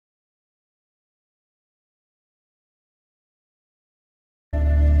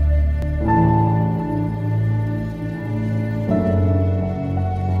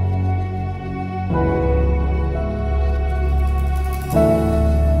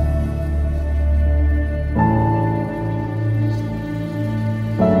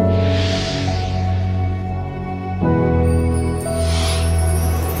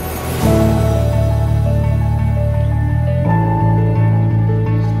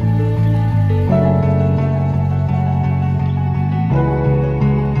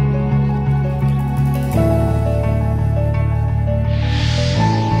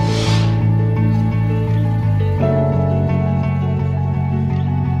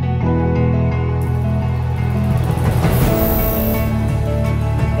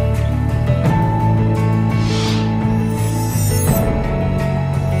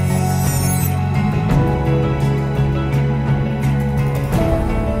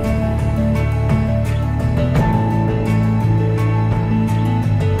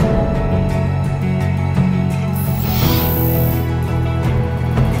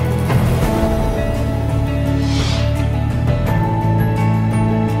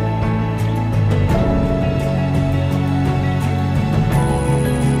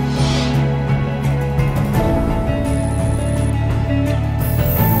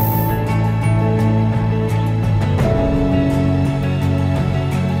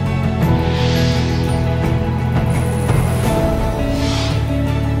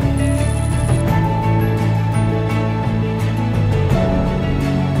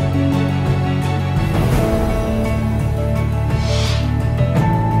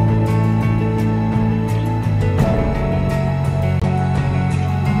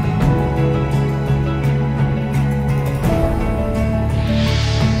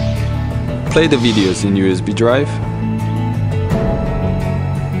Play the videos in USB drive.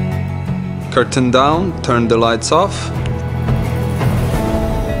 Curtain down, turn the lights off.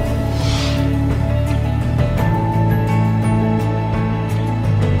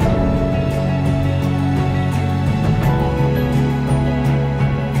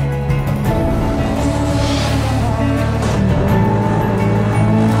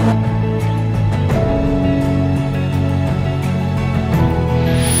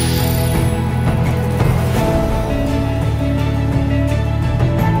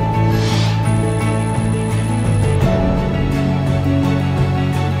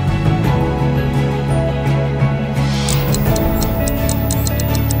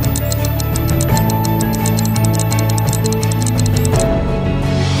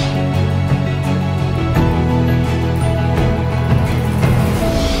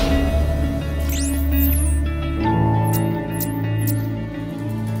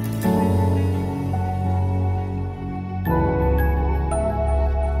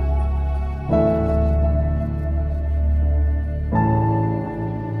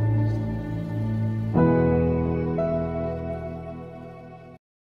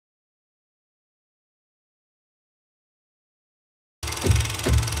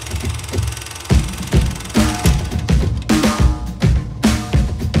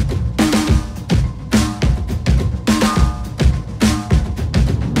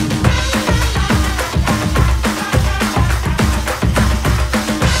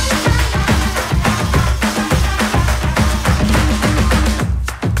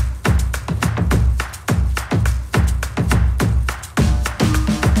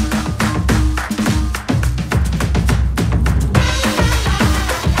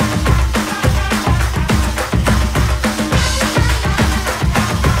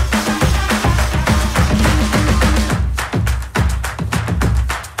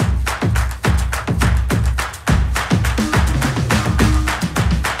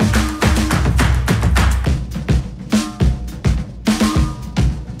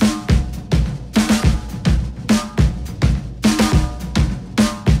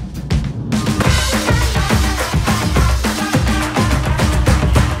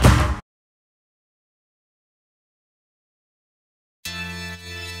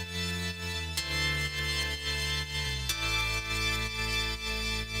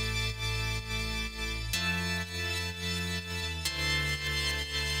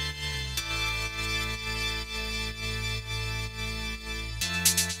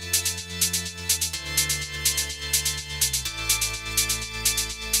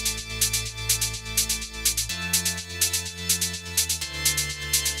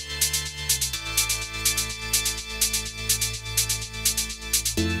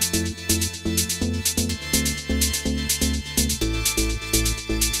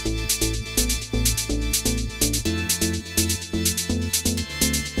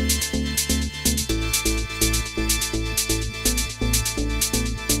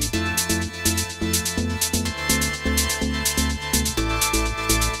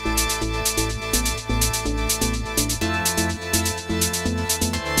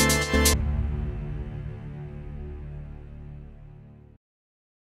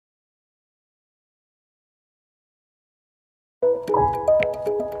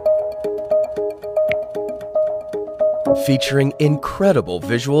 Featuring incredible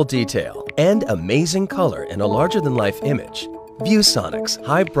visual detail and amazing color in a larger-than-life image, ViewSonic's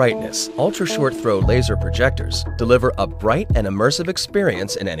high-brightness, ultra-short-throw laser projectors deliver a bright and immersive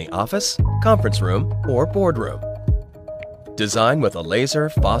experience in any office, conference room, or boardroom. Designed with a laser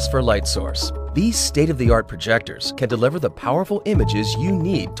phosphor light source, these state-of-the-art projectors can deliver the powerful images you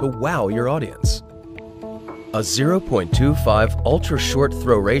need to wow your audience. A 0.25 ultra-short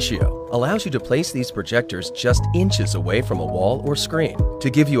throw ratio allows you to place these projectors just inches away from a wall or screen to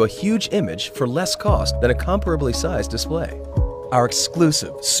give you a huge image for less cost than a comparably sized display. Our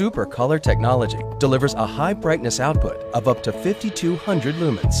exclusive super color technology delivers a high brightness output of up to 5,200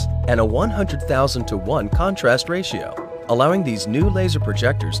 lumens and a 100,000:1 contrast ratio, allowing these new laser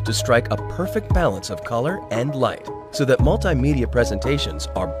projectors to strike a perfect balance of color and light so that multimedia presentations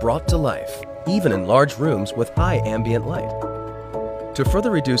are brought to life, even in large rooms with high ambient light. To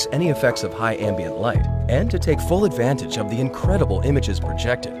further reduce any effects of high ambient light and to take full advantage of the incredible images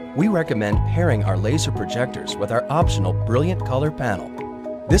projected, we recommend pairing our laser projectors with our optional Brilliant Color panel.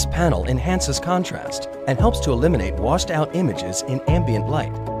 This panel enhances contrast and helps to eliminate washed-out images in ambient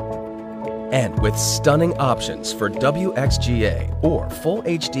light. And with stunning options for WXGA or Full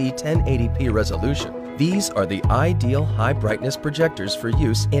HD 1080p resolution, these are the ideal high-brightness projectors for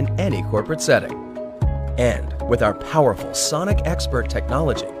use in any corporate setting. And with our powerful Sonic Expert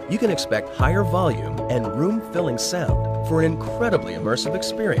technology, you can expect higher volume and room-filling sound for an incredibly immersive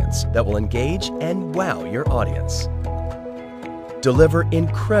experience that will engage and wow your audience. Deliver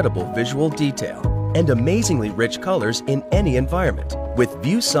incredible visual detail and amazingly rich colors in any environment with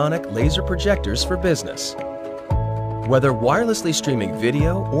ViewSonic laser projectors for business. Whether wirelessly streaming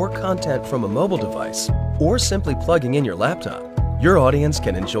video or content from a mobile device, or simply plugging in your laptop, your audience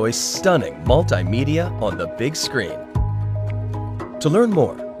can enjoy stunning multimedia on the big screen. To learn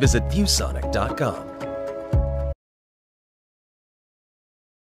more, visit ViewSonic.com.